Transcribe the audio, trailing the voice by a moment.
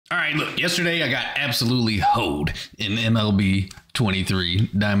All right, look, yesterday I got absolutely hoed in MLB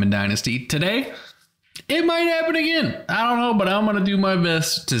 23 Diamond Dynasty. Today, it might happen again. I don't know, but I'm going to do my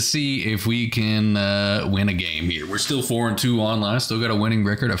best to see if we can win a game here. We're still 4-2 online, still got a winning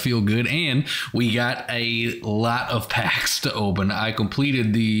record. I feel good, and we got a lot of packs to open. I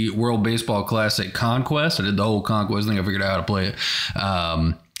completed the World Baseball Classic Conquest. I did the whole Conquest thing. I figured out how to play it.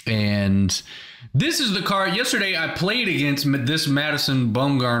 And this is the card. Yesterday, I played against this Madison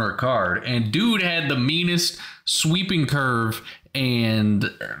Bumgarner card, and dude had the meanest sweeping curve and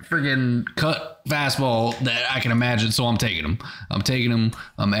friggin' cut fastball that I can imagine. So I'm taking him.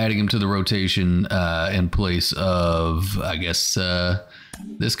 I'm adding him to the rotation in place of, I guess,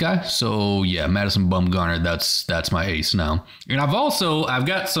 this guy. So yeah, Madison Bumgarner. That's my ace now. And I've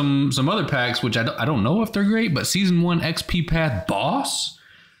got some other packs which I don't know if they're great, but Season 1 XP Path Boss.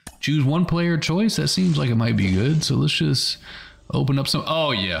 Choose one player choice. That seems like it might be good. So let's just open up some.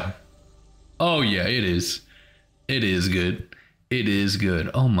 Oh yeah, it is. It is good. It is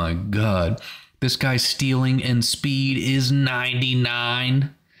good. Oh my God. This guy's stealing and speed is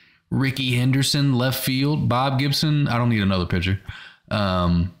 99. Ricky Henderson, left field. Bob Gibson. I don't need another pitcher.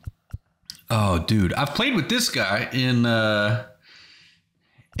 Oh, dude. I've played with this guy in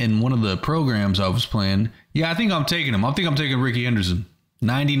one of the programs I was playing. Yeah, I think I'm taking him. I think I'm taking Ricky Henderson.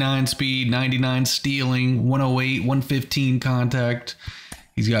 99 speed, 99 stealing, 108, 115 contact.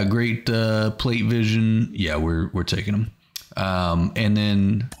 He's got great plate vision. Yeah, we're taking him. And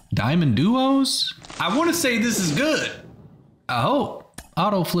then Diamond Duos. I want to say this is good. I hope.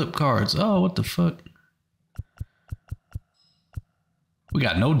 Auto flip cards. Oh, what the fuck? We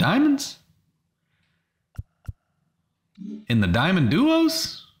got no diamonds in the Diamond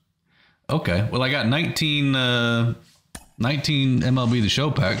Duos? Okay. Well, I got 19 MLB The Show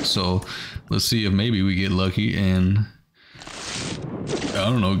packs, so let's see if maybe we get lucky and, I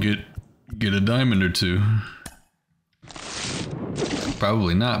don't know, get a diamond or two.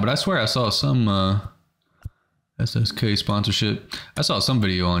 Probably not, but I swear I saw some SSK sponsorship. I saw some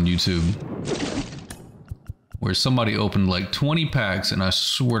video on YouTube where somebody opened like 20 packs, and I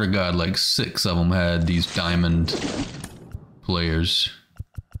swear to God, like 6 of them had these diamond players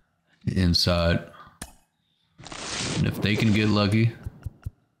inside. And if they can get lucky,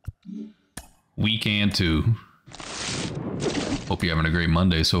 we can too. Hope you're having a great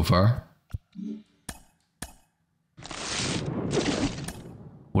Monday so far.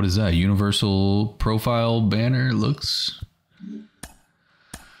 What is that? Universal profile banner? Looks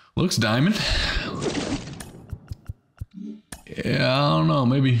diamond. Yeah, I don't know.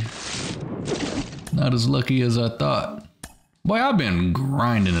 Maybe not as lucky as I thought. Boy, I've been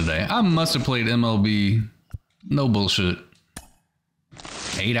grinding today. I must have played MLB. No bullshit.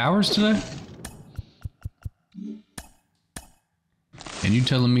 8 hours today? And you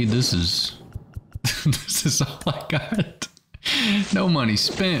telling me this is this is all I got? No money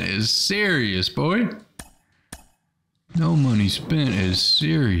spent is serious, boy. No money spent is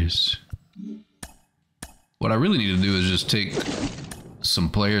serious. What I really need to do is just take some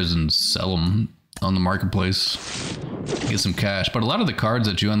players and sell them on the marketplace. Get some cash. But a lot of the cards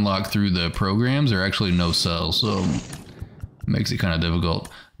that you unlock through the programs are actually no sell, so it makes it kind of difficult.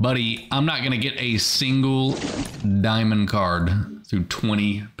 Buddy, I'm not going to get a single diamond card through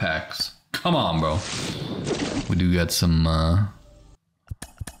 20 packs. Come on, bro. We do got some of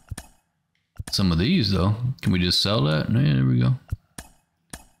these, though. Can we just sell that? Yeah, there we go.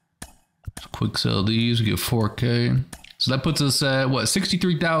 Quick sell these. We get 4K. So that puts us at, what,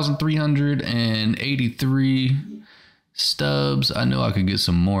 63,383 stubs. I know I could get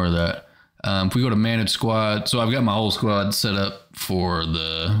some more of that. If we go to manage squad, so I've got my whole squad set up for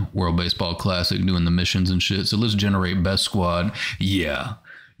the World Baseball Classic, doing the missions and shit. So let's generate best squad. Yeah,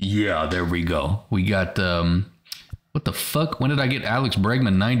 there we go. We got, what the fuck? When did I get Alex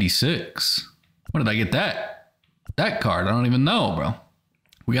Bregman 96? When did I get that card? I don't even know, bro.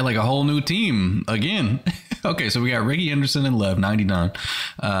 We got like a whole new team again. Okay, so we got Ricky Henderson in left, 99.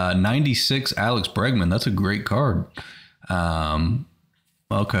 96 Alex Bregman. That's a great card.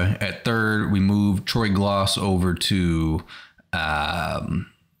 Okay, at third, we moved Troy Gloss over to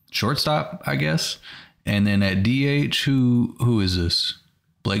shortstop, I guess. And then at DH, who is this?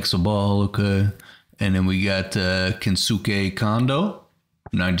 Blake Sabal, okay. And then we got Kensuke Kondo,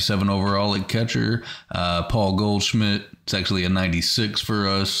 97 overall at catcher. Paul Goldschmidt, it's actually a 96 for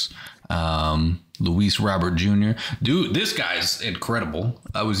us. Luis Robert Jr. Dude, this guy's incredible.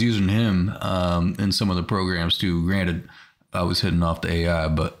 I was using him in some of the programs too. Granted, I was hitting off the AI,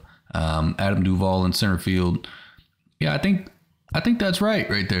 but Adam Duvall in center field. Yeah, I think that's right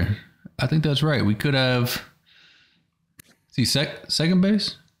there. I think that's right. We could have, see, second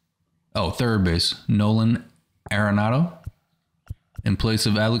base? Oh, third base, Nolan Arenado in place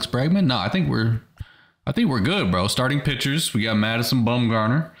of Alex Bregman. No, I think we're good, bro. Starting pitchers, we got Madison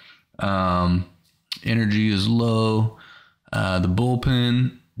Bumgarner. Energy is low. The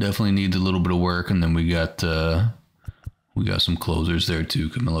bullpen definitely needs a little bit of work, and then we got some closers there too.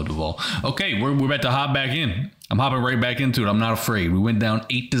 Camilo Duvall. Okay, we're about to hop back in. I'm hopping right back into it. I'm not afraid. We went down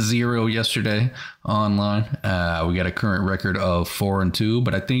 8-0 yesterday online. We got a current record of 4-2,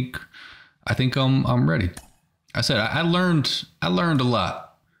 but I think I'm ready. I said I learned a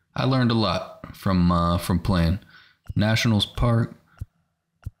lot. I learned a lot from playing Nationals Park.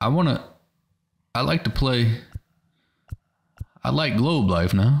 I like to play. I like Globe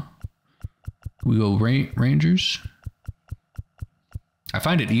Life now. We go Rangers. I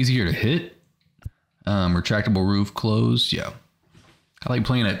find it easier to hit. Retractable roof closed. Yeah. I like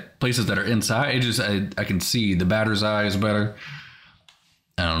playing at places that are inside. It just I can see the batter's eye is better.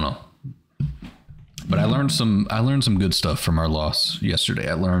 I don't know. But I learned some good stuff from our loss yesterday.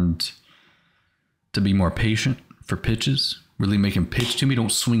 I learned to be more patient for pitches. Really make him pitch to me.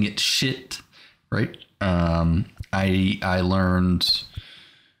 Don't swing it shit. Right? I learned,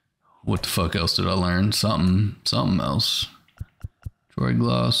 what the fuck else did I learn? Something else. Troy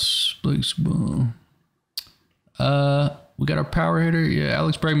Gloss, Blake Spoon. We got our power hitter. Yeah,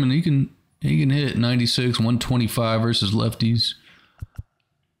 Alex Bregman. He can hit 96, 125 versus lefties.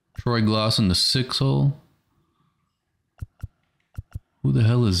 Troy Gloss in the 6 hole. Who the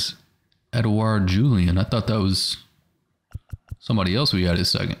hell is Edouard Julian? I thought that was somebody else we had at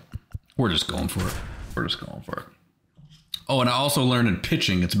second. We're just going for it. Oh, and I also learned in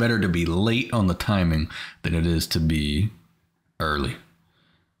pitching, it's better to be late on the timing than it is to be early.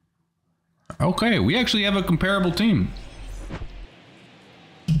 Okay, we actually have a comparable team.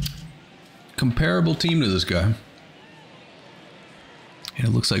 Comparable team to this guy. And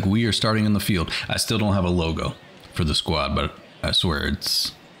it looks like we are starting in the field. I still don't have a logo for the squad, but I swear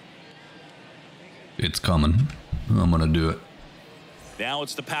it's coming. I'm gonna do it. Now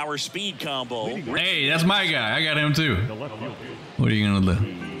it's the power speed combo. Hey, that's my guy. I got him too. What are you gonna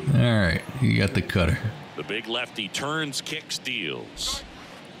do? All right, you got the cutter. The big lefty turns, kicks, deals.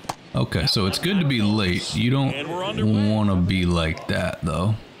 Okay, so it's good to be late. You don't want to be like that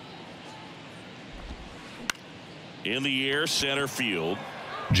though. In the air, center field.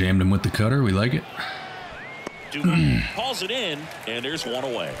 Jammed him with the cutter. We like it. Calls it in, and there's one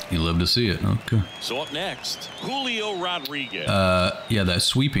away. You love to see it. Okay. So up next, Julio Rodriguez. Yeah, that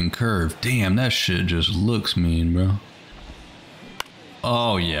sweeping curve. Damn, that shit just looks mean, bro.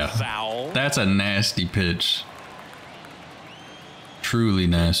 Oh yeah. Foul. That's a nasty pitch. Truly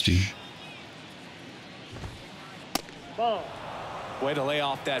nasty. Way to lay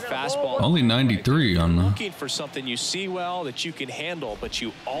off that fastball. Only 93 on the. Looking for something you see well that you can handle, but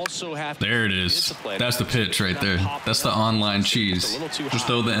you also have to. There it is. That's the pitch right there. That's the online cheese. Just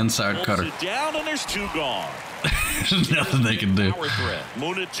throw the inside cutter. Down and there's 2 gone. There's nothing they can do.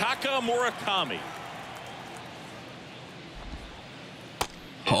 Munetaka Murakami.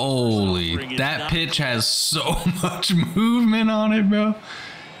 Holy, that pitch has so much movement on it, bro.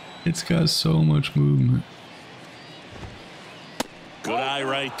 It's got so much movement. Good eye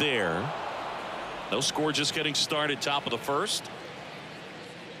right there. No score, just getting started. Top of the first.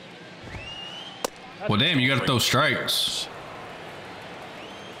 Well, damn, you got to throw strikes.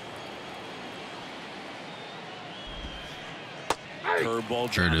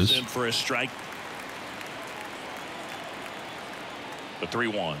 Curveball drops in for a strike. The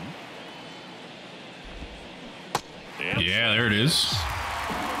 3-1. Yeah, there it is.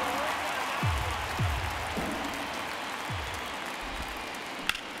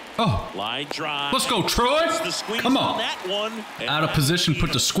 Oh, line drive. Let's go, Troy. Come on. That one. Out of position,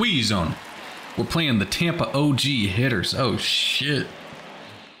 put the squeeze on. We're playing the Tampa OG hitters. Oh, shit.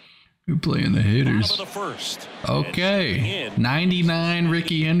 We're playing the hitters. The first. Okay. 99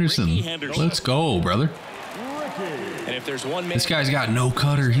 Ricky Henderson. Let's go, brother. And if there's one man, this guy's got no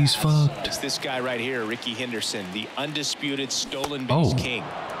cutter. He's fucked. It's this guy right here, Ricky Henderson, the undisputed stolen base king.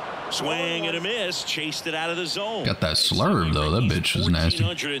 Swing and a miss, chased it out of the zone. Got that slurve though. That bitch was nasty.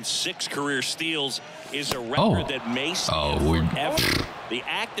 1,406 career steals is a record that may stand forever. The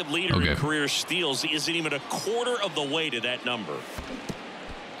active leader in career steals isn't even a quarter of the way to that number.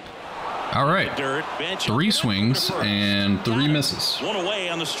 All right, 3 swings and 3 misses. One away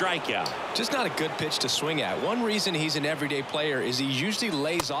on the strikeout. Just not a good pitch to swing at. One reason he's an everyday player is he usually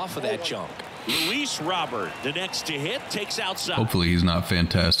lays off of that junk. Luis Robert, the next to hit, takes outside. Hopefully he's not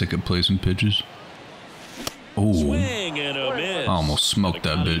fantastic at placing pitches. Oh, swing and a miss. almost smoked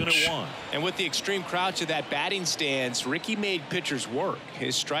that bitch. And with the extreme crouch of that batting stance, Ricky made pitchers work.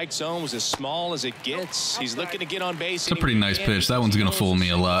 His strike zone was as small as it gets. He's looking to get on base. It's a pretty nice pitch. That one's gonna fool me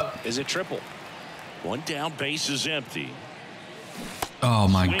a lot. Is it triple? One down, base is empty. Oh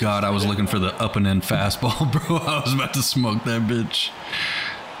my God, I was looking for the up and in fastball, bro. I was about to smoke that bitch.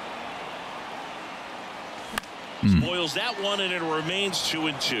 Spoils that one, and it remains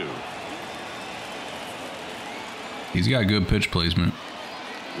 2-2. He's got good pitch placement.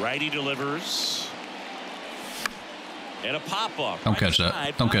 Righty delivers. And a pop-up. Don't catch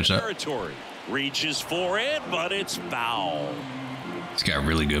that. Don't catch that. Territory. Reaches for it, but it's foul. He's got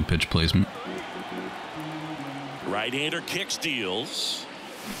really good pitch placement. Right-hander kick steals.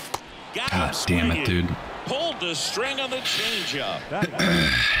 God damn it, dude. Pulled the string on the changeup.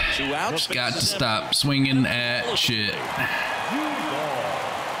 2 outs. Got to stop swinging at shit.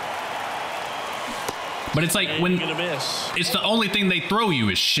 But it's like when it's the only thing they throw you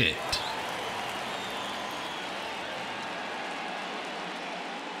is shit.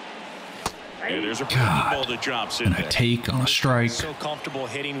 And there's a ball that drops in and a take on a strike. So comfortable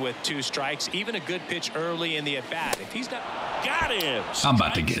hitting with 2 strikes, even a good pitch early in the at bat. If he's not, got him. I'm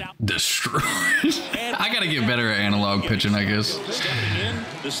about to get destroyed. I gotta get better at analog pitching, I guess.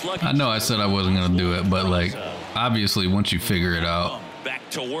 I know I said I wasn't gonna do it, but like, obviously, once you figure it out, back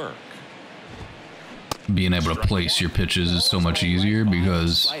to work. Being able to place your pitches is so much easier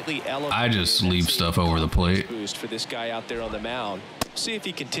because I just leave stuff over the plate. Boost for this guy out there on the mound. See if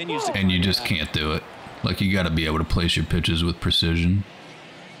he continues to, and you just can't do it. Like, you got to be able to place your pitches with precision.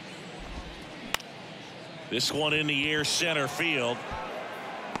 This one in the air, center field.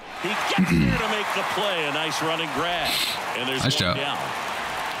 He gets there to make the play. A nice running grab. And there's nice one job. down.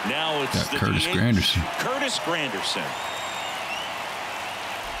 Now it's got the Curtis DH, Granderson. Curtis Granderson.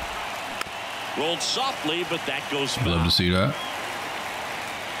 Rolled softly, but that goes foul. Love to see that.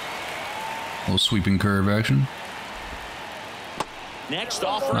 A little sweeping curve action. Next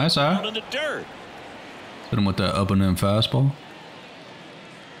offer nice eye. In the dirt. Hit him with that up and in fastball.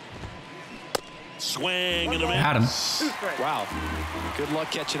 Swing and a miss. Had him. Wow. Good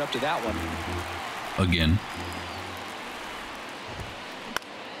luck catching up to that one. Again.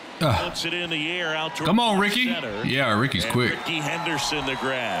 Puts it in the air out to come on, Ricky. Center. Yeah, Ricky's and quick. Ricky Henderson the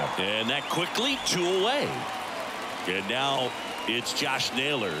grab. And that quickly 2 away. And now it's Josh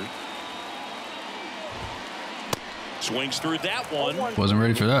Naylor. Swings through that one. Wasn't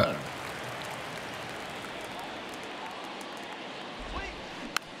ready for that.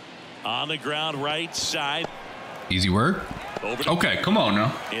 On the ground, right side. Easy work. Okay, come on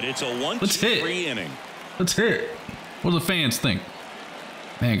now. And it's a 1-2-3 inning. Let's hit. What do the fans think?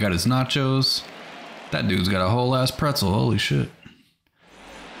 Man, got his nachos. That dude's got a whole ass pretzel. Holy shit.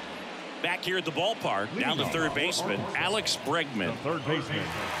 Back here at the ballpark, down to third baseman, Alex Bregman.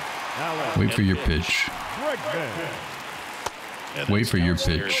 Wait for your pitch. Wait for your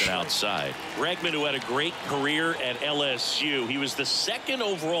pitch. Outside. Bregman, who had a great career at LSU. He was the 2nd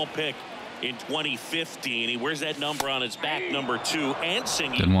overall pick in 2015. He wears that number on his back, number 2, and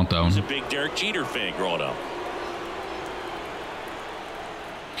singing. Didn't want that one. He was a big Derek Jeter fan growing up.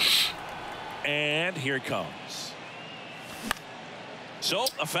 And here it comes. So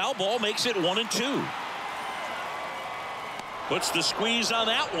a foul ball makes it 1-2. Puts the squeeze on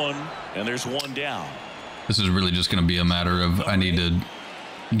that one, and there's 1 down. This is really just going to be a matter of I need to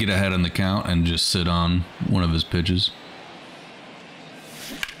get ahead in the count and just sit on one of his pitches.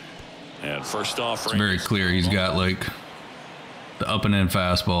 And first off, it's very clear he's got like the up and in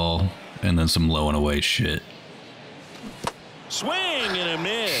fastball and then some low and away shit. Swing and a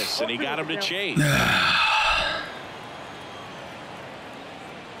miss, and he got him to chase.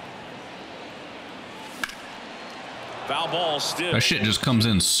 Foul ball still. That shit just comes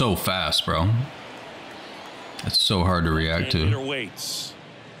in so fast, bro. It's so hard to react to. Waits.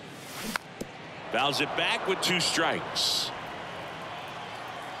 Fouls it back with 2 strikes.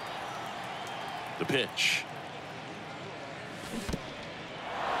 The pitch.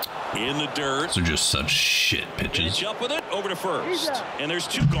 In the dirt. Those are just such shit pitches. Pitch up with it, over to first. And there's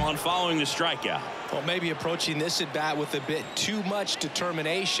 2 gone following the strikeout. Well, maybe approaching this at bat with a bit too much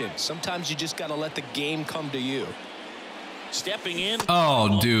determination. Sometimes you just got to let the game come to you. Stepping in.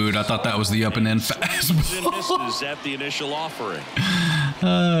 Oh, dude, I thought that was the up and in fastball. Misses at the initial offering.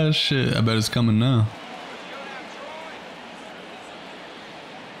 Oh, shit. I bet it's coming now.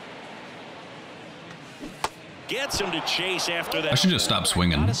 Gets him to chase after that. I should just stop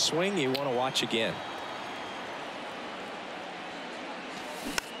swinging. Not a swing you want to watch again.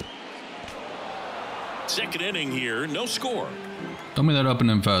 Second inning here, no score. Throw me that up and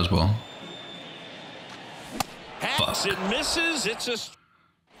in fastball. Attacks and misses. It's a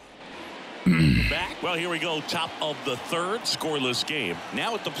back. Well, here we go. Top of the third. Scoreless game.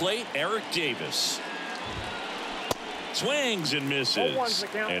 Now at the plate, Eric Davis. Swings and misses.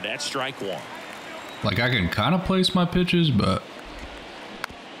 And that's strike one. Like, I can kind of place my pitches, but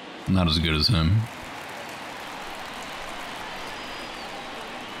not as good as him.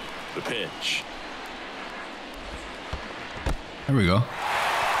 The pitch. There we go.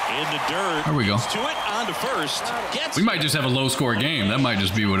 In the dirt. There we go. To it, on to first. We might just have a low-score game. That might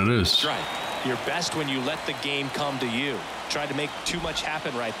just be what it is. Strike. You're best when you let the game come to you. Tried to make too much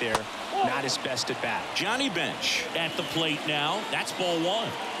happen right there. Not his best at bat. Johnny Bench at the plate now. That's ball one.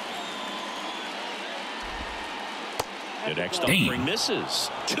 The next offering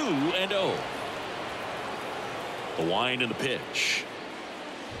misses. 2-0. The wind and the pitch.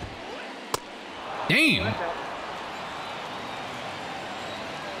 Damn.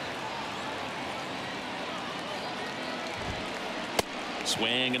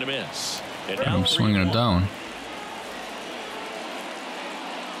 Swing and a miss. And I'm swinging it down.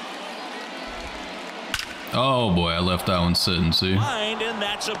 Oh boy, I left that one sitting, see? And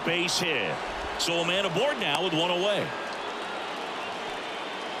that's a base hit. So a man aboard now with one away.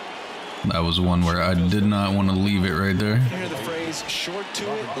 That was one where I did not want to leave it right there. You hear the phrase, short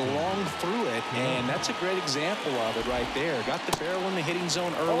to it, long through it, and that's a great example of it right there. Got the barrel in the hitting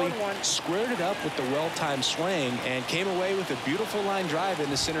zone early, squared it up with the well-timed swing, and came away with a beautiful line drive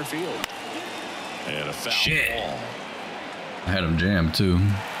into center field. And a foul ball. I had him jammed, too.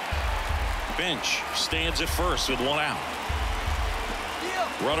 Bench stands at first with one out.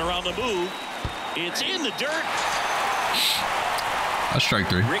 Runner on the move. It's in the dirt. That's strike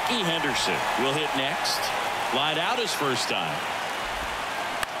three. Ricky Henderson will hit next. Lied out his first time.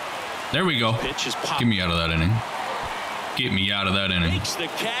 There we go. Pitch is popped. Get me out of that inning. Get me out of that inning. Makes the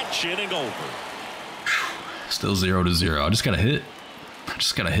catch, inning over. Still 0-0. I just got to hit. I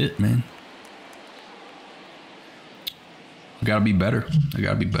just got to hit, man. I got to be better. I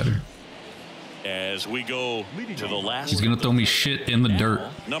got to be better. As we go to the last. He's going to throw me shit in the dirt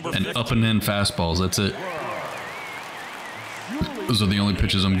and up and in fastballs. That's it. Those are the only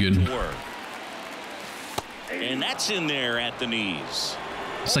pitches I'm getting. And that's in there at the knees.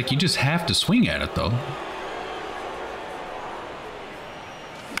 It's like you just have to swing at it, though.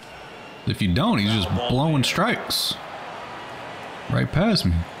 If you don't, he's just blowing strikes right past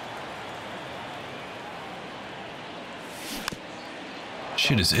me.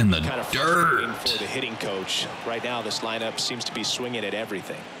 Shit is in the dirt. For the hitting coach right now, this lineup seems to be swinging at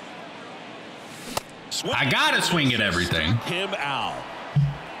everything. I gotta swing at everything. Him out.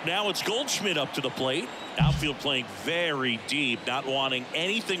 Now it's Goldschmidt up to the plate. Outfield playing very deep, not wanting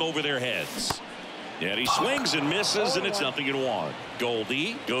anything over their heads. And he swings and misses, and it's 0-1.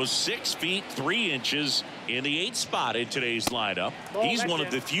 Goldie goes 6 feet 3 inches in the 8th spot in today's lineup. He's one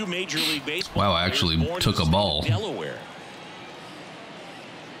of the few Major League Baseball. Wow, I actually took a ball. Delaware.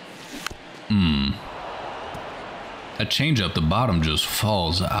 That changeup, the bottom just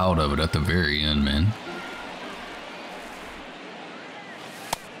falls out of it at the very end, man.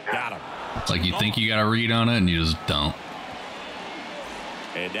 Got him. Like you think you got a read on it, and you just don't.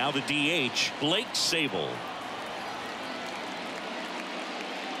 And now the DH, Blake Sable.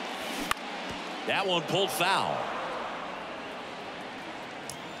 That one pulled foul.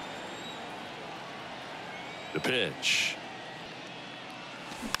 The pitch.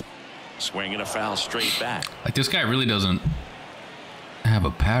 Swinging a foul straight back. Like, this guy really doesn't have a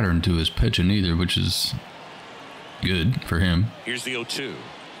pattern to his pitching either, which is good for him. Here's the 0-2.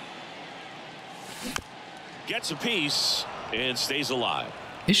 Gets a piece and stays alive.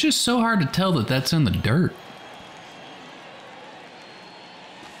 It's just so hard to tell that that's in the dirt.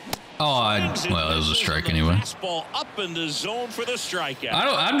 Oh, well, it was a strike anyway. Fastball up in the zone for the strikeout.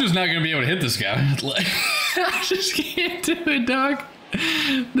 I'm just not gonna be able to hit this guy. Like, I just can't do it, dog.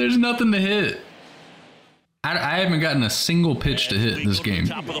 There's nothing to hit. I haven't gotten a single pitch to hit this game.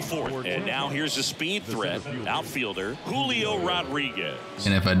 Top of the fourth. And now here's a speed threat. Outfielder Julio Rodriguez.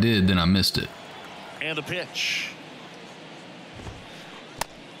 And if I did, then I missed it. And the pitch.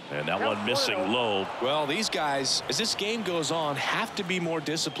 And that one missing low. Well, these guys, as this game goes on, have to be more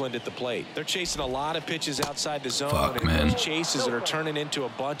disciplined at the plate. They're chasing a lot of pitches outside the zone. Fuck, man. Those chases that are turning into a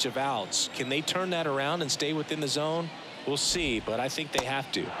bunch of outs. Can they turn that around and stay within the zone? We'll see, but I think they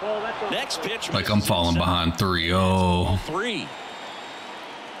have to. Next pitch. Like I'm falling behind 3-0. 3.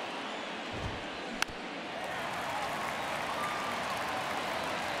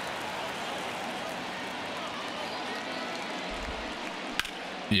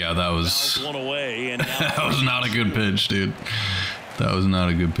 Yeah, that was one away, and that was not a good pitch, dude. That was not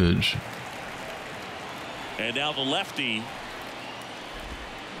a good pitch. And now the lefty.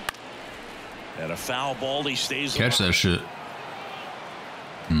 And a foul ball. He stays. Catch that shit.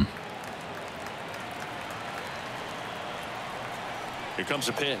 Here comes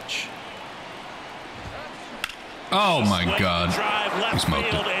a pitch. Oh my God. Drive left He smoked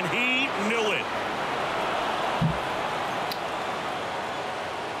field, it. and he knew it.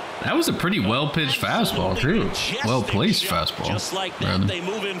 That was a pretty well-pitched fastball, too. Well-placed fastball. Just like that, they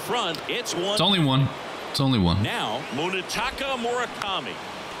move in front. It's one. It's only one. It's only one. Now, Munetaka Murakami.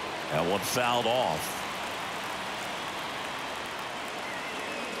 That one fouled off.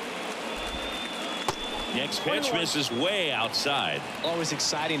 Next pitch misses way outside. Always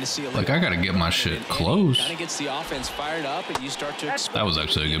exciting to see. Like, I gotta get my shit close. Kind of gets the offense fired up, and you start to expect. That was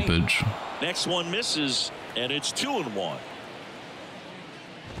actually a good pitch. Next one misses, and it's 2-1.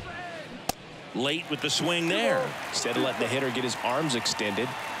 Late with the swing there. Instead of letting the hitter get his arms extended,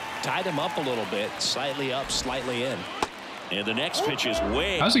 tied him up a little bit, slightly up, slightly in. And the next pitch is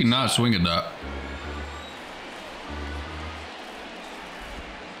way. How's he not swinging that?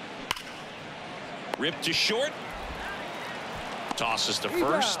 Ripped to short. Tosses to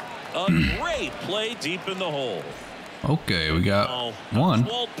first. A great play deep in the hole. Okay, we got one.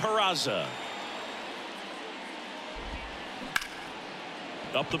 Walt Peraza.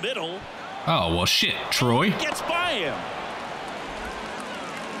 Up the middle. Oh, well, shit, Troy. Gets by him.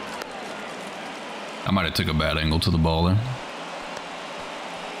 I might have took a bad angle to the ball there.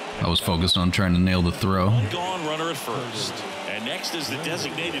 I was focused on trying to nail the throw. One gone, runner at first. And next is the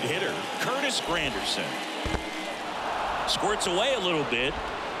designated hitter, Curtis Granderson. Squirts away a little bit.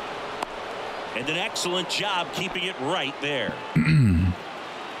 And an excellent job keeping it right there.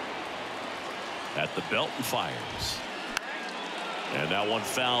 At the belt and fires. And that one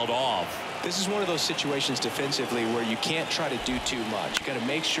fouled off. This is one of those situations defensively where you can't try to do too much. You got to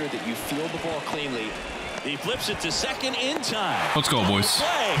make sure that you field the ball cleanly. He flips it to second in time. Let's go, boys.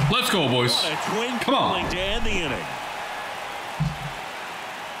 Let's go, boys. A twin Come on. to end the inning.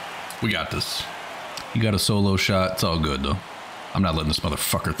 We got this. You got a solo shot. It's all good, though. I'm not letting this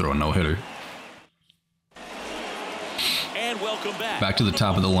motherfucker throw a no-hitter. And welcome back. Back to the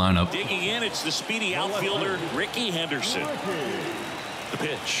top of the lineup. Digging in, it's the speedy outfielder, Ricky Henderson. The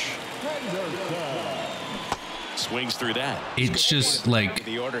pitch. Swings through that. It's just like,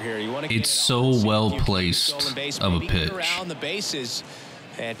 it's so well placed of a pitch. Around the bases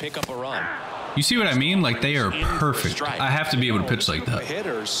and pick up a run. You see what I mean? Like, they are perfect. I have to be able to pitch like that.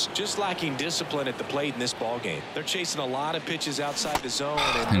 Hitters just lacking discipline at the plate in this ball game. They're chasing a lot of pitches outside the zone.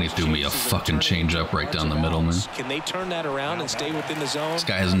 And he threw me a fucking changeup right down the middle, man. Can they turn that around and stay within the zone? This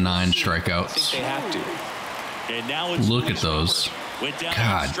guy has 9 I strikeouts. think they have to. And now it's Look at those.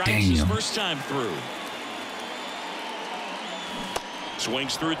 God damn. First time through.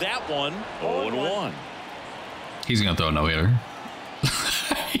 Swings through that one. 0-1. He's going to throw a no-hitter.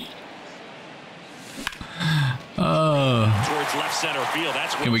 Towards left center field.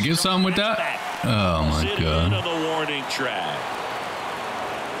 That's Can we get something with that? Oh, my God. On the warning track.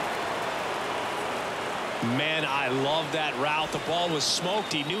 Man, I love that route. The ball was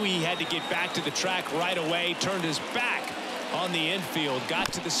smoked. He knew he had to get back to the track right away. Turned his back on the infield.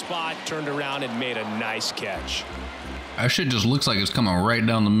 Got to the spot. Turned around and made a nice catch. That shit just looks like it's coming right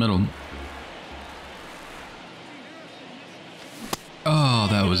down the middle. Oh,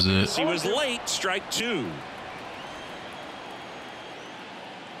 that was it. He was late. Strike 2.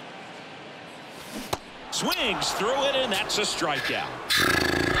 Swings through it, and that's a strikeout.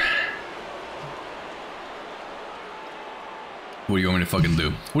 What do you want me to fucking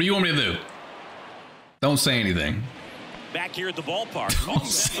do? What do you want me to do? Don't say anything. Back here at the ballpark. All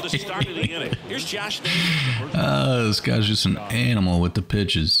set for the start of the inning. Here's Josh Davis. This guy's just an animal with the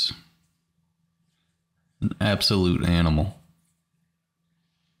pitches. An absolute animal.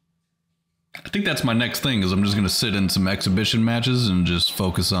 I think that's my next thing, is I'm just going to sit in some exhibition matches and just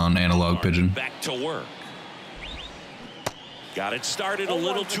focus on analog pitching. Back to work. Got it started a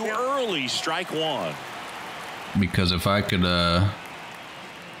little too early. Strike 1. Because if I could, that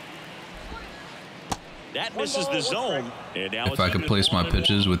misses the zone. And now if I could place my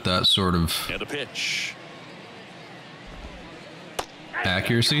pitches with that sort of and a pitch.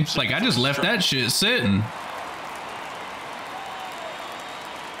 accuracy. Like, I just left that shit sitting.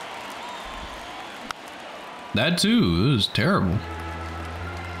 That too, it was terrible.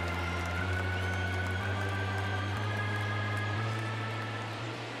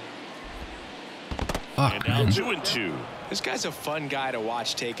 Fuck, And now man. 2-2. This guy's a fun guy to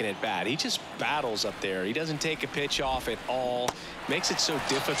watch taking at bat. He just battles up there. He doesn't take a pitch off at all. Makes it so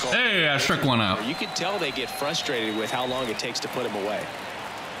difficult. Hey, I struck one out. You can tell they get frustrated with how long it takes to put him away.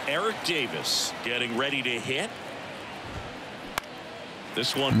 Eric Davis getting ready to hit.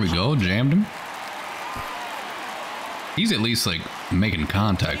 This one. Here we go. Jammed him. He's at least like making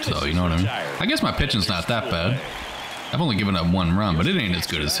contact though, you know what I mean? I guess my pitching's not that bad. I've only given up one run, but it ain't as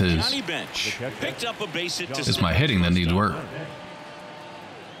good as his. It's my hitting that needs work.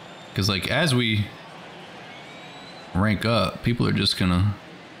 Because like as we rank up, people are just gonna.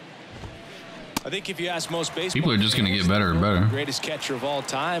 I think if you ask most baseball people are just gonna get better and better. The greatest catcher of all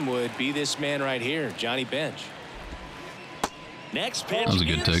time would be this man right here, Johnny Bench. Next pitch that was a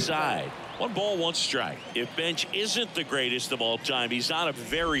good inside. 1 ball, 1 strike. If Bench isn't the greatest of all time, he's on a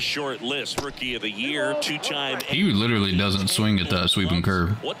very short list. Rookie of the year, 2-time. He literally doesn't swing at that sweeping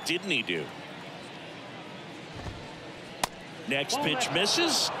curve. What didn't he do? Next pitch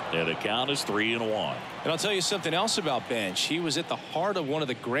misses, and the count is 3-1. And I'll tell you something else about Bench. He was at the heart of one of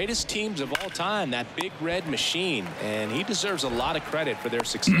the greatest teams of all time, that Big Red Machine, and he deserves a lot of credit for their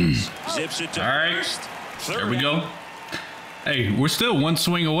success. Zips it to all right, there we go. Hey, we're still 1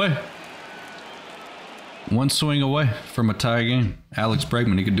 swing away. 1 swing away from a tie game. Alex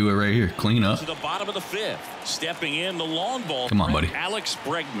Bregman, he could do it right here. Clean up. To the bottom of the 5th. Stepping in the long ball. Come on, buddy. Alex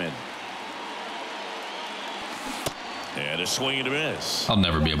Bregman. And a swing and a miss. I'll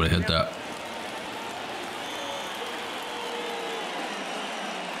never be able to hit that.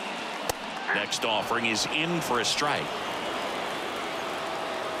 Next offering is in for a strike.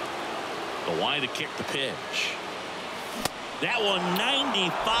 The line to kick the pitch. That one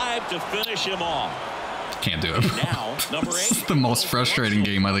 95 to finish him off. Can't do it. Now, number 8. It's the most frustrating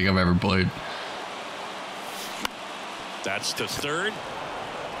game I think I've ever played. That's to 3rd.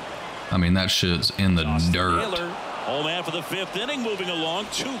 I mean, that shit's in the dirt. Taylor, home half of the 5th inning, moving along.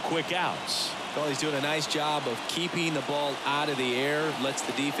 2 quick outs. Well, he's doing a nice job of keeping the ball out of the air. Lets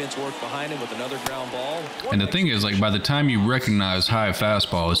the defense work behind him with another ground ball. And the thing is, like, by the time you recognize high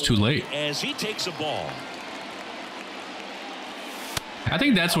fastball, it's too late. As he takes a ball. I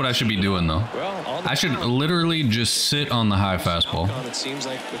think that's what I should be doing, though. Well, I should literally just sit on the high fastball. It seems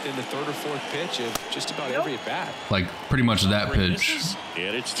like within the 3rd or 4th pitch of just about every at bat. Like, pretty much that pitch.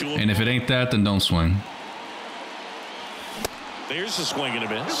 And if it ain't that, then don't swing. There's a swing and a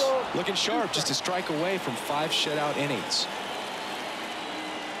miss. Looking sharp, just a strike away from 5 shutout innings.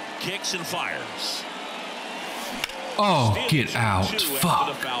 Kicks and fires. Oh, get out.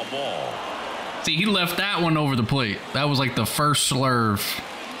 Fuck. Foul ball. See, he left that one over the plate. That was like the first slurve.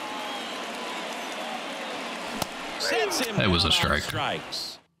 That was a strike.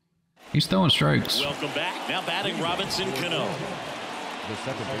 He's throwing strikes. Welcome back. Now batting Robinson Cano.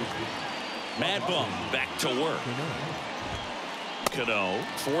 Mad Bum back to work. Cano,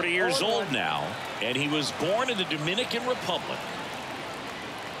 40 years old now, and he was born in the Dominican Republic.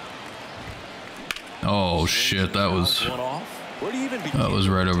 Oh shit, that was Where do you even begin? That was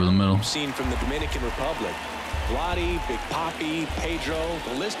right over the middle. Seen from the Dominican Republic. Vladi, Big Papi, Pedro,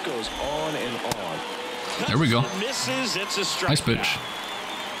 the list goes on and on. There we go. Misses, it's a strike. Nice pitch.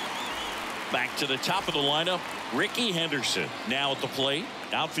 Back to the top of the lineup, Ricky Henderson now at the plate.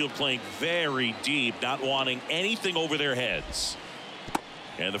 Outfield playing very deep, not wanting anything over their heads.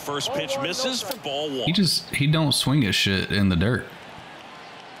 And the first pitch misses for ball 1. He don't swing at shit in the dirt.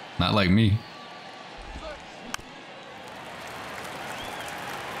 Not like me.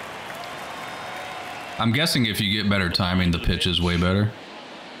 I'm guessing if you get better timing, the pitch is way better.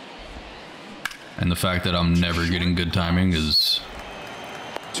 And the fact that I'm never getting good timing is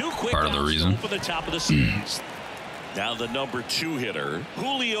part of the reason. For the top of the 6th. Now the number 2 hitter,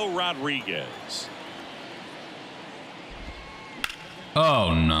 Julio Rodriguez.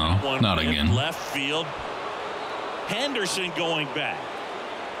 Oh no, not again. Left field. Henderson going back.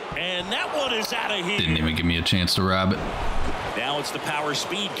 And that one is out of here. Didn't even give me a chance to rob it. Now it's the power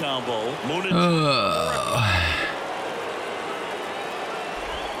speed combo.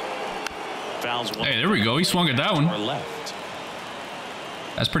 Hey, there we go. He swung at that one. Left.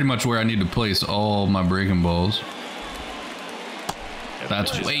 That's pretty much where I need to place all my breaking balls.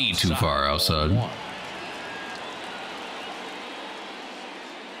 That's way too far outside.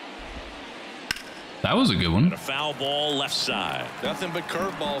 That was a good one. A foul ball left side. Nothing but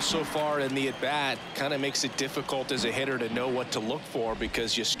curveballs so far in the at-bat. Kind of makes it difficult as a hitter to know what to look for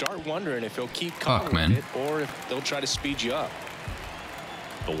because you start wondering if he'll keep coming with it or if they'll try to speed you up.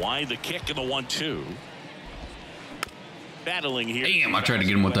 The wide, the kick, and the 1-2. Battling here. Damn, I tried to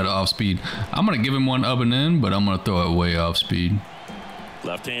get him with that off speed. I'm going to give him one up and in, but I'm going to throw it way off speed.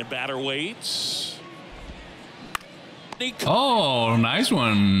 Left-hand batter waits. Oh, nice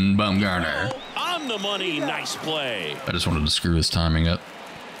one, Bumgarner. On the money, nice play. I just wanted to screw his timing up.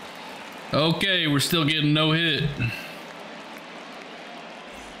 Okay, we're still getting no hit.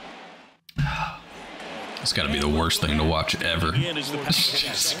 It's got to be the worst thing to watch ever.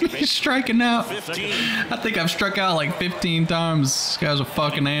 Just me striking out. I think I've struck out like 15 times. This guy's a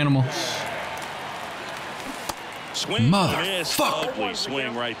fucking animal. Motherfucker. Ugly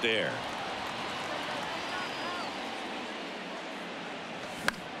swing right there.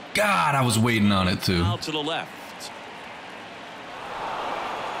 God, I was waiting on it too. Out to the left.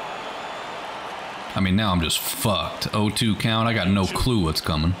 I mean, now I'm just fucked. 0-2 count. I got no clue what's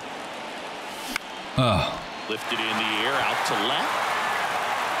coming. Lifted in the air, out to left.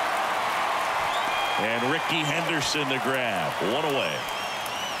 And Ricky Henderson the grab. One away.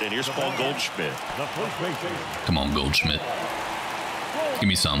 And here's Paul Goldschmidt. Come on, Goldschmidt. Give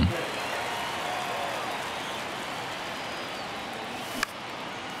me some.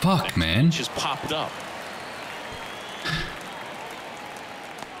 Fuck, man. Just popped up.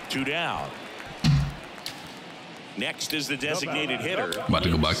 2 down. Next is the designated hitter. About to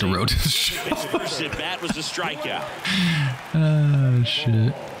go back to road. His first at bat was a strikeout. Oh,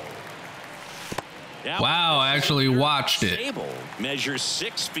 shit. Wow, I actually watched it. Stable. Measures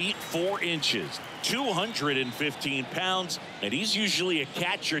 6 feet 4 inches, 215 pounds, and he's usually a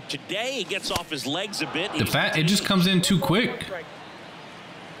catcher. Today he gets off his legs a bit. It just comes in too quick.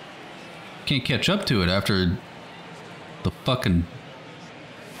 Can't catch up to it after the fucking.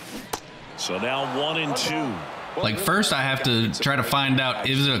 So now 1-2. Like, first I have to try to find out,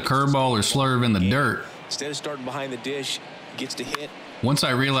 is it a curveball or slurve in the dirt? Instead of starting behind the dish, gets to hit. Once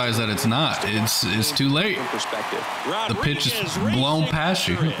I realize that it's not, it's too late. The pitch is blown past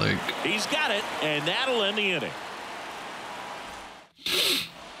you. Like, he's got it, and that'll end the inning.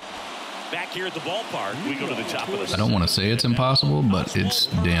 Back here at the ballpark, we go to the top of the. I don't want to say it's impossible, but it's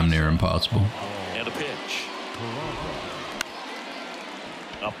damn near impossible. And a pitch.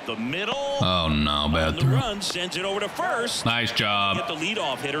 Up the middle. Oh no, bad the throw. Run sends it over to first. Nice job. Get the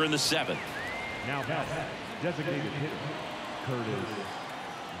leadoff hitter in the 7th. Now back, designated hitter, Curtis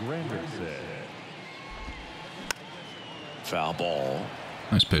Granderson. Foul ball.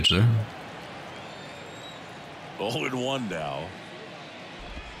 Nice pitch there. 0-1 now.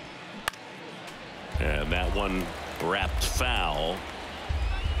 And that one wrapped foul.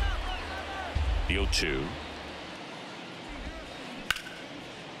 The 0-2.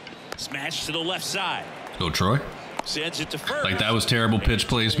 Smash to the left side. Go, Troy. Sends it to first. Like, that was terrible pitch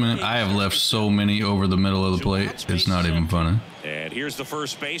placement. I have left so many over the middle of the plate. It's not even funny. And here's the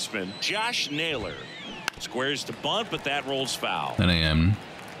first baseman, Josh Naylor. Squares to bunt, but that rolls foul. That AM.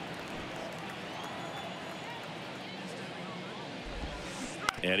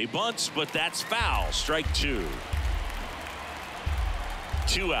 And he bunts, but that's foul. Strike 2.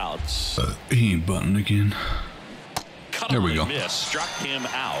 2 outs. He ain't bunting again. There we go. Miss, struck him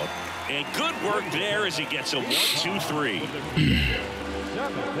out. And good work there as he gets a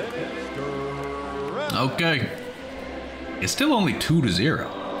 1-2-3. Okay. It's still only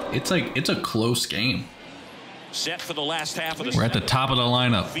 2-0. It's like, it's a close game. Set for the last half of the. We're at the top of the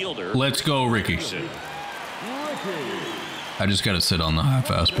lineup. Fielder. Let's go, Ricky. I just got to sit on the high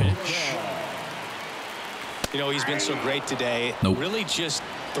fastball. You know, he's been so great today. Nope. Really just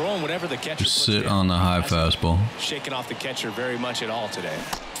throwing whatever the catcher Just puts sit in. on the high fastball. Shaking off the catcher very much at all today.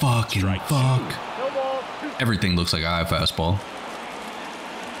 Fucking fuck. Everything looks like a high fastball.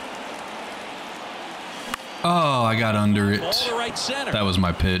 Oh, I got under it. Right center. That was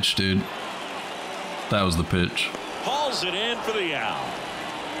my pitch, dude. That was the pitch. Hauls it in for the out.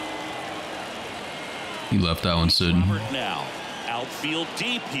 He left that one sitting. Now, outfield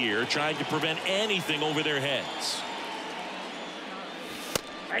deep here, trying to prevent anything over their heads.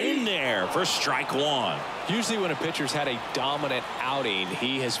 In there for strike 1. Usually when a pitcher's had a dominant outing,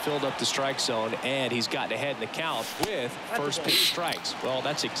 he has filled up the strike zone and he's gotten ahead in the count with first pitch strikes. Well,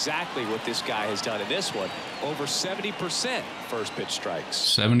 that's exactly what this guy has done in this one. Over 70% first pitch strikes.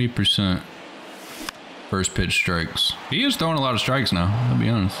 70% first pitch strikes. He is throwing a lot of strikes now, I'll be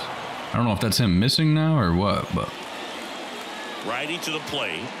honest. I don't know if that's him missing now or what, but. Righty to the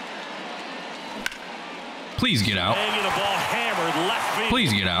plate. Please get out. Hanging a ball hammered left field.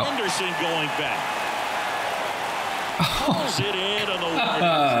 Please get out. Henderson going back. Pulls it in on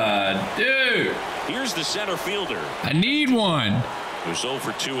the Dude. Here's the center fielder. I need one. Who's 0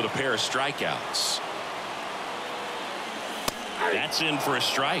 for 2 with a pair of strikeouts. That's in for a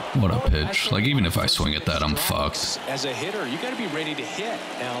strike. What a pitch. Like, even if I swing at that, I'm fucked. As a hitter, you got to be ready to hit.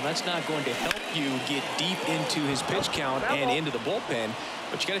 Now, that's not going to help you get deep into his pitch count and into the bullpen,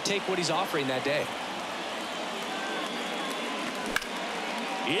 but you got to take what he's offering that day.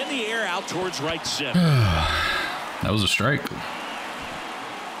 In the air out towards right center. That was a strike.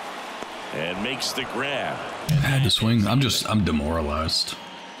 And makes the grab. I had to swing. I'm demoralized.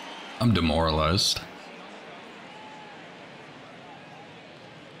 I'm demoralized.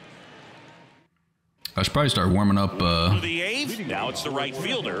 I should probably start warming up The eighth. Now it's the right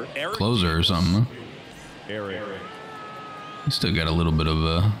fielder, Eric. closer or something. Eric. He still got a little bit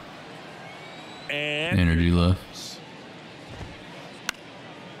of And energy left.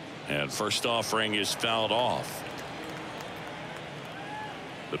 first offering is fouled off.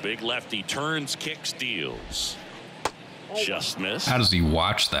 The big lefty turns, kicks, deals. Just missed. How does he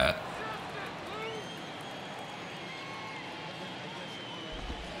watch that?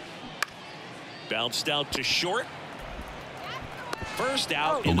 Bounced out to short. First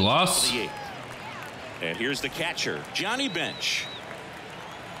out. Go in the top Gloss. of the eighth. And here's the catcher, Johnny Bench.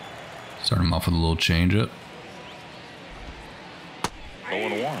 Start him off with a little changeup.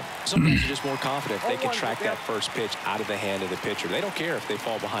 0-1. Sometimes you're just more confident if they can track that first pitch out of the hand of the pitcher. They don't care if they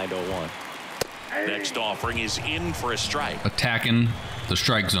fall behind 0-1. Next offering is in for a strike. Attacking the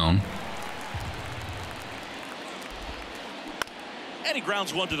strike zone. And he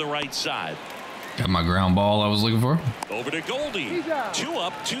grounds one to the right side. Got my ground ball I was looking for. Over to Goldie. 2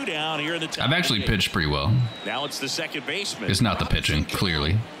 up, 2 down here in the top. I've actually of the eighth. pitched pretty well. Now it's the second baseman. It's not the pitching,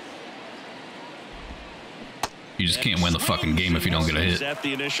 clearly. You just can't win the fucking game if you don't get a hit. At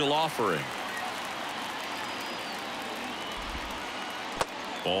the initial offering.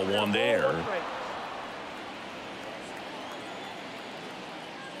 Ball one there.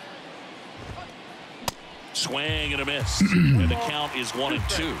 Swing and a miss. And the count is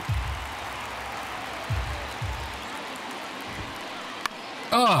 1-2.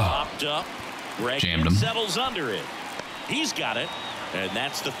 Oh, Popped up. Jammed him. Settles under it. He's got it. And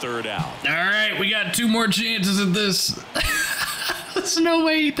that's the third out. all right. We got 2 more chances at this. There's no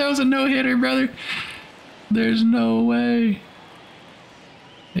way he throws a no-hitter, brother. There's no way.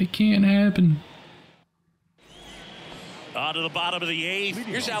 It can't happen. On to the bottom of the eighth.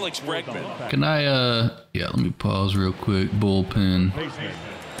 Here's Alex Bregman. Can I, yeah, let me pause real quick. Bullpen.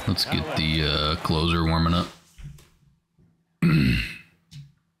 Let's get the closer warming up.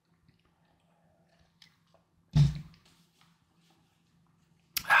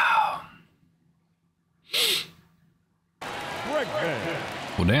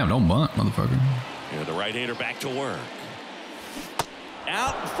 Well, damn, don't bunt, motherfucker. Yeah, the right-hander back to work.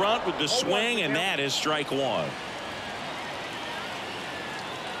 Out in front with the swing, and that is strike one.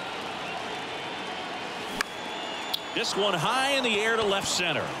 This one high in the air to left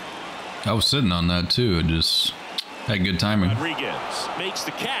center. I was sitting on that, too. It just had good timing. Rodriguez makes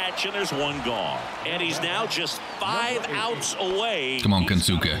the catch, and there's one gone. And he's now just 5 outs away. Come on, He's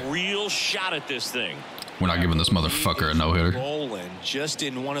got Kensuke. a real shot at this thing. We're not giving this motherfucker a no-hitter. Rolling just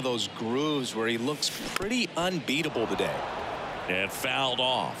in one of those grooves where he looks pretty unbeatable today. And fouled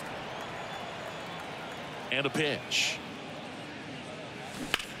off. And a pitch.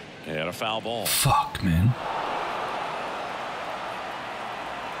 And a foul ball. Fuck, man.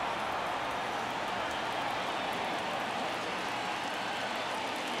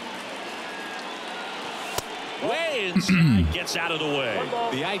 Way inside, gets out of the way.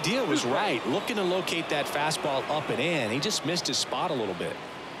 The idea was right. Looking to locate that fastball up and in. He just missed his spot a little bit.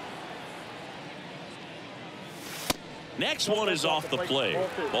 Next one is off the plate.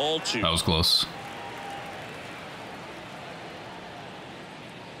 Ball 2. That was close.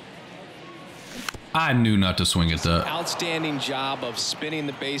 I knew not to swing at that. Outstanding job of spinning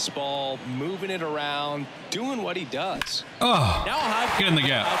the baseball, moving it around, doing what he does. Oh, Now a high get in the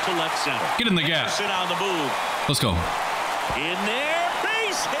gap. out to left center. Get in the gap. Sit on the move. Let's go. In there,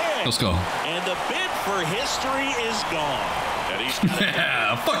 base hit. Let's go. And the bid for history is gone. And he's got it.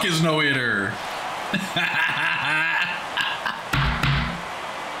 Yeah, fuck his no-hitter.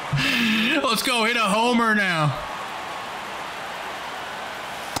 Let's go. Hit a homer now.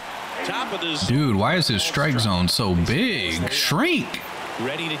 Top of this. Dude, why is his strike zone so big? Shrink.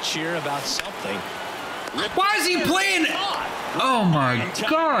 Ready to cheer about something. Why is he playing? Oh my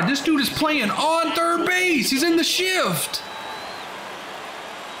God, this dude is playing on third base. He's in the shift.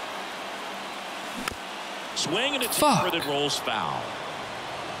 Swing and a Fuck. tapper that rolls foul.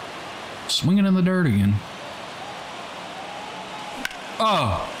 Swinging in the dirt again.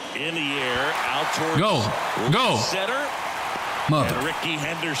 Oh, In the air, out towards go. center. Mother. And Ricky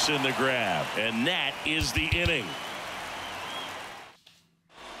Henderson the grab. And that is the inning.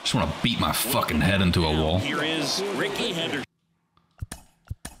 Just want to beat my fucking head into a wall. Here is Ricky Henderson.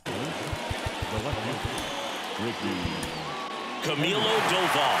 Camilo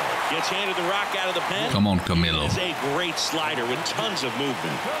Doval gets handed the rock out of the pen. Come on, Camilo. It's a great slider with tons of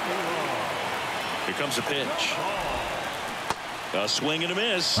movement. Here comes a pitch. A swing and a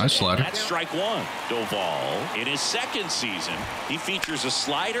miss. Nice slider. That's strike one. Doval, in his second season, he features a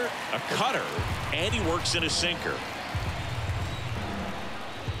slider, a cutter, and he works in a sinker.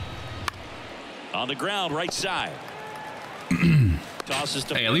 On the ground, right side. Tosses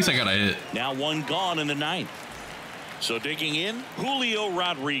to Hey, at least I got a hit. Now one gone in the ninth. So digging in, Julio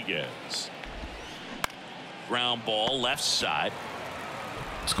Rodriguez. Ground ball left side.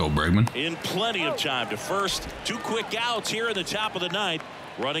 Let's go, Bregman. In plenty of time to first. 2 quick outs here in the top of the ninth.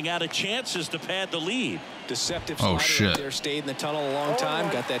 Running out of chances to pad the lead. Deceptive Oh, slider shit. up there, stayed in the tunnel a long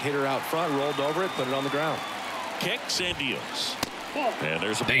time. Got that hitter out front, rolled over it, put it on the ground. Kicks and deals. And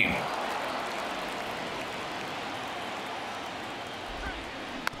there's a Damn.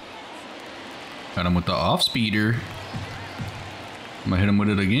 Got him with the off speeder. I'm gonna hit him with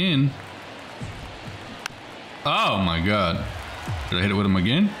it again. Oh my god. Did I hit it with him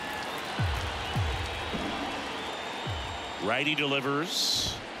again? righty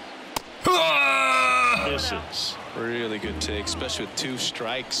delivers. Ah! Misses. Really good take, especially with 2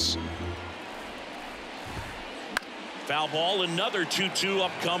 strikes. Foul ball, another 2-2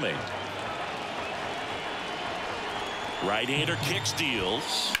 upcoming. Right-hander kicks,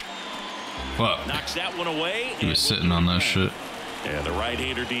 deals. Fuck. Knocks that one away. He was sitting on that shit. And the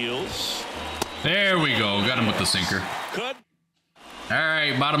right-hander deals. There we go. Got him with the sinker. Good. All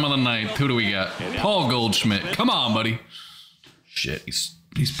right, bottom of the ninth. Who do we got? Paul Goldschmidt. Come on, buddy. Shit, he's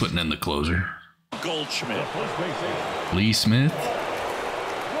putting in the closer. Goldschmidt. Lee Smith.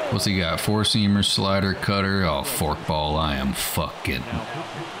 What's he got? 4-seamer, slider, cutter. Oh, forkball. I am fucking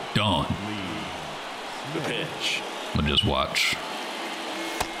done. The pitch. But just watch.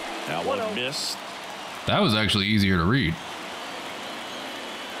 That one missed. That was actually easier to read.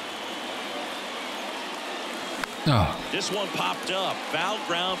 Oh, This one popped up. Foul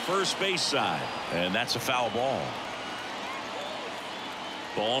ground, first base side. And that's a foul ball.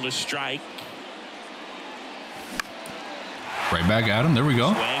 Ball to strike. right back at him. There we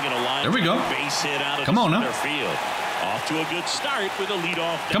go. Swing and a line There we go. base hit out of Come on now. center field. Off to a good start with a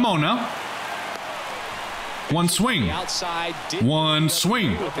leadoff. Come on now. One swing. Outside, One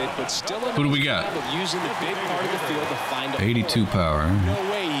swing. with it, but still Who do we got? using the big part of the field to find a 82 power. No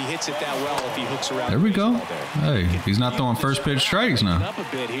way he hits it that well if he hooks around. There we the go. baseball there. Hey, he's not throwing first pitch strikes now. Up a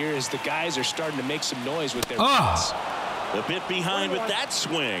bit here as the guys are starting to make some noise with their Ah. bats. A bit behind with that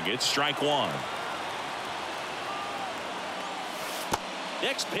swing. It's strike one.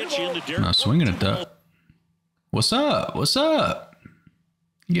 Next pitch in the dirt. Not swinging at that. What's up? What's up?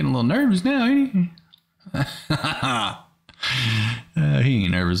 You getting a little nervous now, ain't he? He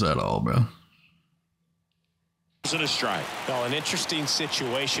ain't nervous at all, bro. And a strike. Well, an interesting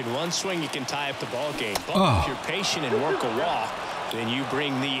situation. One swing you can tie up the ball game. But Oh. if you're patient and work a walk, then you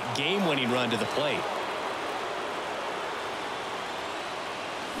bring the game-winning run to the plate.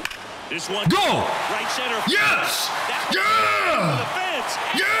 This one. Go! Right center. Yes! That's Yeah! the fence.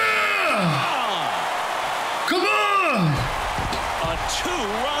 Yeah! Ah, Come on! a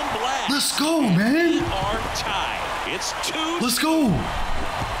 2-run blast. Let's go, man. Are tied. It's 2. Let's go.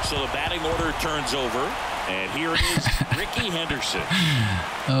 So the batting order turns over. And here it is, Ricky Henderson.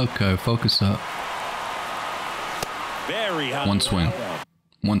 Okay, focus up. Very high. One swing.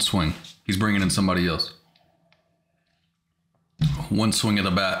 One swing. He's bringing in somebody else. One swing of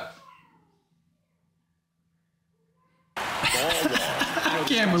the bat. I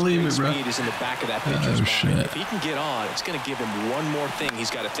can't believe it, bro. Speed is in the back of that pitcher's mind. shit. If he can get on, it's going to give him one more thing he's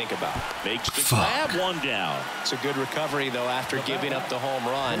got to think about. Makes the Fuck. grab, one down. It's a good recovery, though, after giving up the home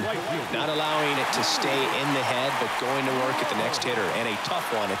run. Not allowing it to stay in the head, but going to work at the next hitter, and a tough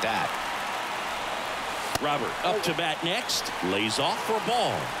one at that. Robert up to bat next. Lays off for a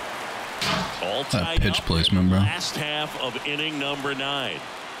ball. All tied pitch up placement, bro. Last half of inning number 9.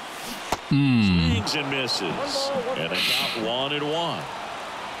 Hmm. Swings and misses. And they count 1-1.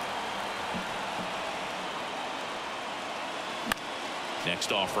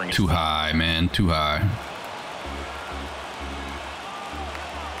 Next offering is Too high, man. Too high.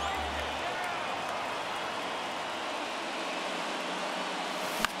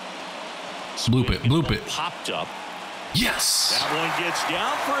 Bloop it. Bloop it. popped up. Yes. That one gets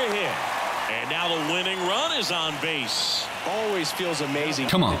down for a hit. And now the winning run is on base. Always feels amazing.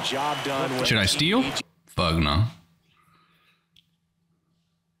 Come on. The job done. when Should I he steal? needs Fuck no.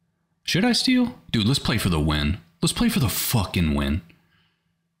 Should I steal? Dude, let's play for the win. Let's play for the fucking win.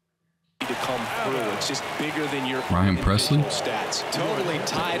 you to come through. It's just bigger than your Ryan Presley? individual stats. Totally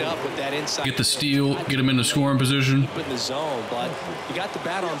tied up with that inside. Get the steal. Get him in the scoring position. Keep it in the zone, but you got the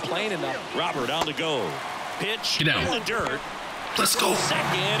bat on plane enough. Robert on the go. Pitch Get down. in the dirt. Let's go.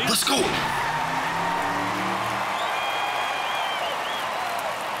 Second. Let's go.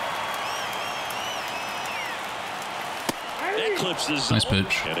 That clips the zone. Nice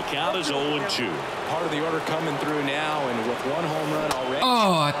pitch. And the count is 0-2. Part of the order coming through now, and with one home run already.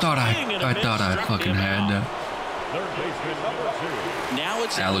 Oh, I thought I fucking had that. Third baseman number 2. Now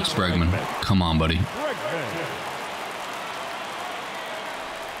it's Alex Bregman. Come on, buddy. Bregman.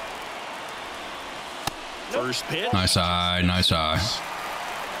 First pitch. Nice eye, nice eye.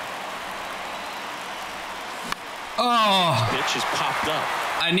 Oh, Pitch is popped up.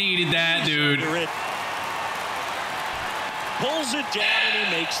 I needed that, dude. Pulls it down and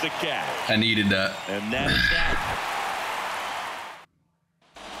he makes the catch. I needed that. And that is that.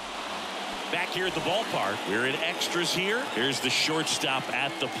 Back here at the ballpark, we're in extras here. Here's the shortstop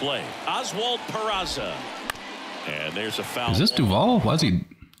at the plate, Oswald Peraza. And there's a foul. Is this Duvall? Why does he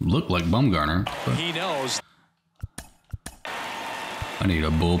look like Bumgarner? But He knows. I need a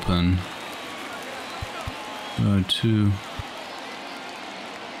bullpen. 2.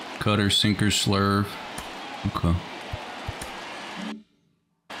 Cutter, sinker, slurve. Okay.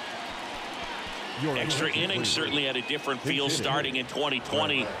 Extra innings certainly had a different feel starting in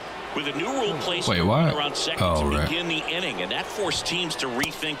 2020 with a new rule placed around second to begin the inning, and that forced teams to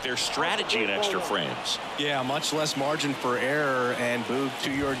rethink their strategy in extra frames. Yeah, much less margin for error, and Boog,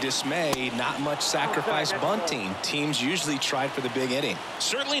 to your dismay, not much sacrifice bunting. Teams usually tried for the big inning.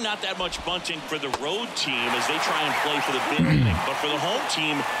 Certainly not that much bunting for the road team as they try and play for the big inning, but for the home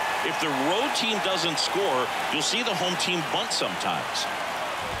team, if the road team doesn't score, you'll see the home team bunt sometimes.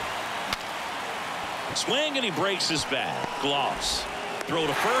 Swing, and he breaks his bat. Gloss. Throw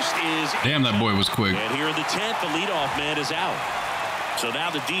to first is... Damn, that boy was quick. And here in the 10th, the leadoff man is out. So now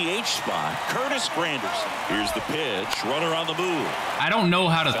the DH spot, Curtis Granderson. Here's the pitch. Runner on the move. I don't know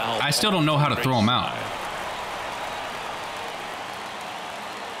how to... I still don't know how to throw him out.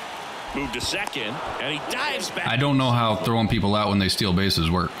 Move to second, and he dives back. I don't know how throwing people out when they steal bases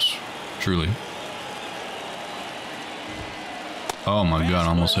works. Truly. Oh my God, I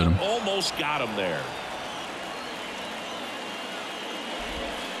almost hit him. Almost got him there.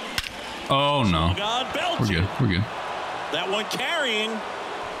 Oh no. We're good. We're good. That one carrying.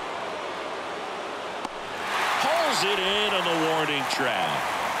 Pulls it in on the warning track.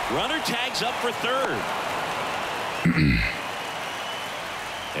 Runner tags up for third.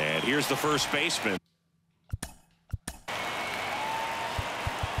 And here's the first baseman.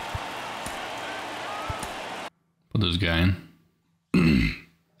 Put this guy in.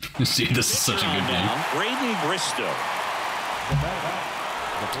 See, this is such a good game. Braden Bristow.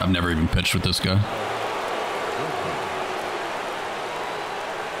 I've never even pitched with this guy.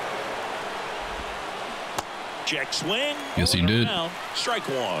 Check swing. Yes, he did. Strike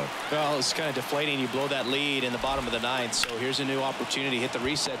one. Well, it's kind of deflating. You blow that lead in the bottom of the 9th. So here's a new opportunity. Hit the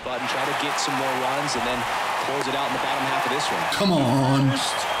reset button. Try to get some more runs and then close it out in the bottom half of this one. Come on.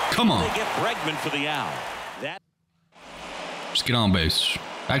 Come on. They get Bregman for the out. That. Just get on base.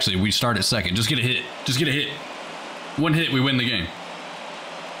 Actually, we start at second. Just get a hit. Just get a hit. One hit, we win the game.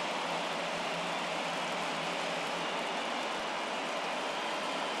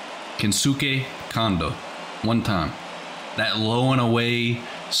 Kensuke Kondo. One time. That low and away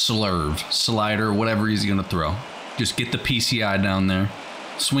slurve, slider, whatever he's going to throw. Just get the PCI down there.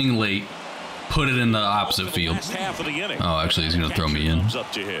 Swing late. Put it in the opposite field. Oh, actually, he's going to throw me in.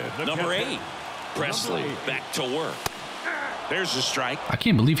 Up to him. Number 8. Presley back to work. There's the strike. I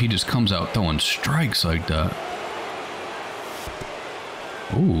can't believe he just comes out throwing strikes like that.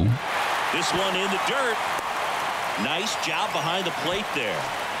 Ooh. This one in the dirt. Nice job behind the plate there.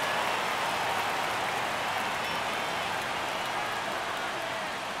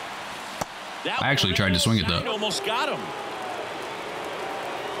 I actually tried to swing it though. Almost got him.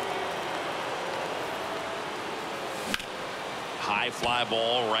 High fly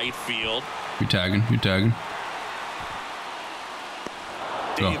ball, right field. You tagging? You tagging?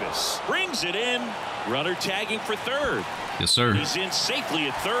 Davis brings it in. Runner tagging for third. Yes, sir. He's in safely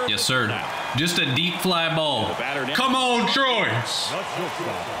at third. Yes, sir. Now. Just a deep fly ball. Come on, Troy.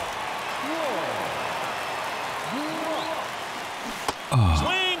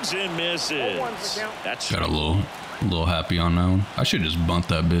 Swings and misses. That's got a little happy on that one. I should just bunt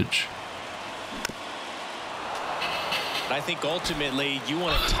that bitch. I think ultimately you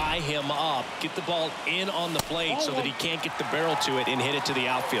want to tie him up, get the ball in on the plate so that he can't get the barrel to it and hit it to the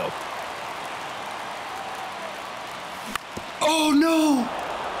outfield. Oh no!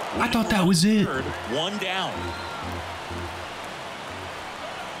 I thought that was it. One down.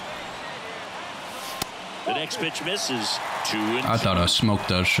 The next pitch misses. 2-2. I thought I smoked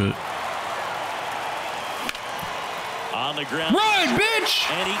that shit. On On the ground. Run, bitch!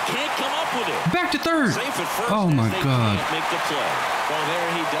 And he can't come up with it. Back to third. Safe at first. Oh my God. Can't make the play. Well,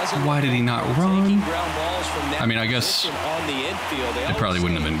 there he doesn't. Why did he not run? Taking ground balls from that I mean, I guess position on the infield. it probably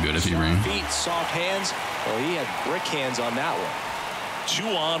wouldn't have been good if he ran. Feet, soft hands. Well, he had brick hands on that one. 2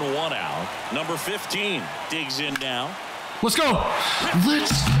 on, 1 out. Number 15 digs in now. Let's go.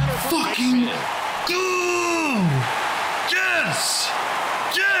 Let's fucking go. Yes.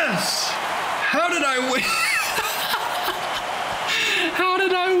 Yes. How did I win? How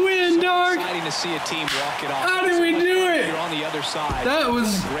did I win, dog? Exciting to see a team walk it off. How did we do it? You're on the other side. That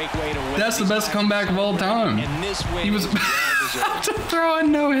was a great way to win. That's the best comeback of all time. And this win He was about to throw a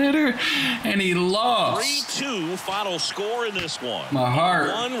no-hitter, and he lost. 3-2 final score in this one. My heart.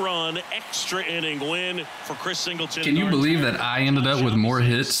 1-run extra inning win for Chris Singleton. Can you believe that I ended up with more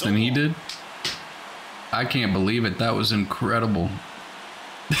hits than he did? I can't believe it. That was incredible.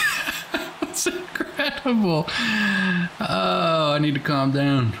 That's incredible. Oh, I need to calm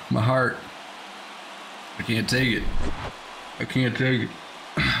down. My heart. I can't take it. I can't take it.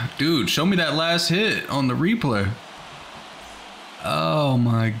 Dude, show me that last hit on the replay. Oh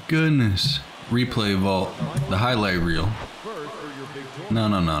my goodness. Replay vault. The highlight reel. No,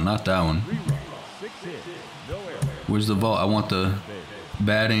 not that one. Where's the vault? I want the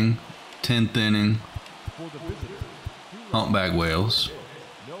batting, 10th inning, humpback whales.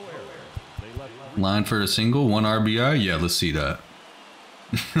 Line for a single, 1 RBI. Yeah, let's see that.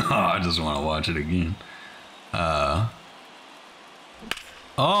 Oh, I just want to watch it again.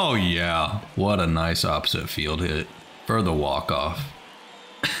 Oh yeah, what a nice opposite field hit for the walk-off.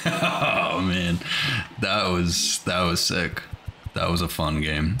 Oh man, that was sick. That was a fun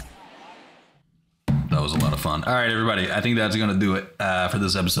game. That was a lot of fun. All right, everybody, I think that's gonna do it for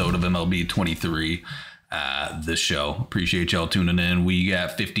this episode of MLB 23. This show. Appreciate y'all tuning in. We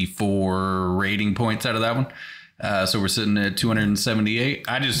got 54 rating points out of that one. So we're sitting at 278.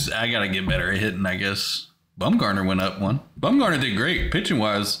 I gotta get better at hitting, I guess. Bumgarner went up one. Bumgarner did great. Pitching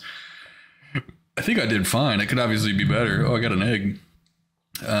wise, I think I did fine. I could obviously be better. Oh, I got an egg.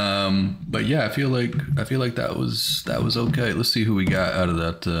 But yeah, I feel like that was okay. Let's see who we got out of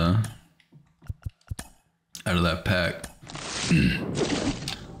that pack.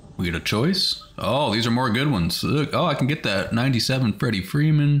 We get a choice. Oh, these are more good ones. Look, oh, I can get that 97 Freddie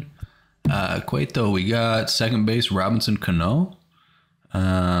Freeman. Cueto, we got second base Robinson Cano.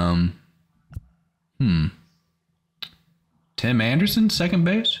 Tim Anderson, second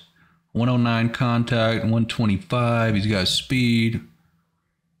base. 109 contact, 125. He's got speed.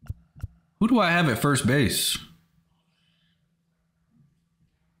 Who do I have at first base?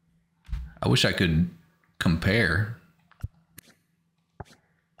 I wish I could compare.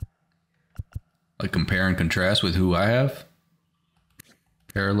 Like compare and contrast with who I have.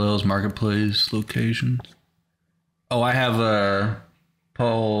 Parallels, marketplace, locations. Oh, I have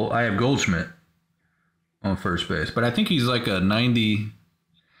I have Goldschmidt on first base, but I think he's like a 90.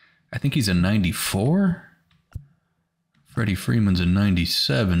 I think he's a 94. Freddie Freeman's a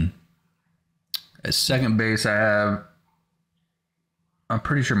 97. At second base, I'm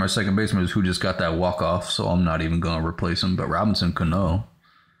pretty sure my second baseman is who just got that walk-off, so I'm not even going to replace him, but Robinson Cano.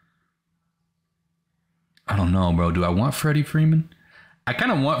 I don't know, bro. Do I want Freddie Freeman? I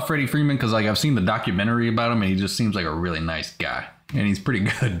kind of want Freddie Freeman because like I've seen the documentary about him and he just seems like a really nice guy. And he's pretty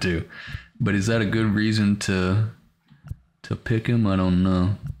good too. But is that a good reason to pick him? I don't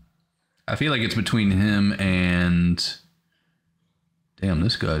know. I feel like it's between him and... Damn,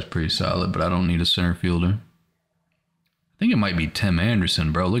 this guy's pretty solid, but I don't need a center fielder. I think it might be Tim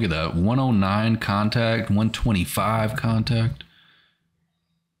Anderson, bro. Look at that. 109 contact, 125 contact.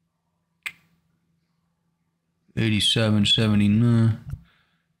 87, 79.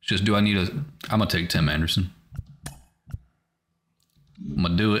 It's just, do I need a... I'm going to take Tim Anderson. I'm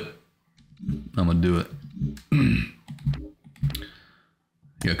going to do it. I'm going to do it.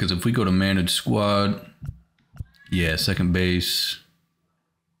 Yeah, because if we go to managed squad... Yeah, second base...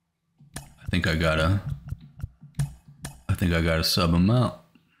 I think I gotta sub him out.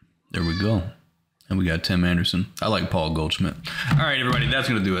 There we go. And we got Tim Anderson. I like Paul Goldschmidt. All right, everybody, that's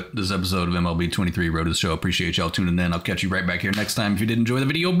going to do it. This episode of MLB 23 Road to the Show. Appreciate y'all tuning in. I'll catch you right back here next time. If you did enjoy the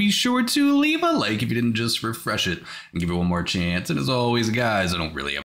video, be sure to leave a like. If you didn't, just refresh it and give it one more chance. And as always, guys, I don't really have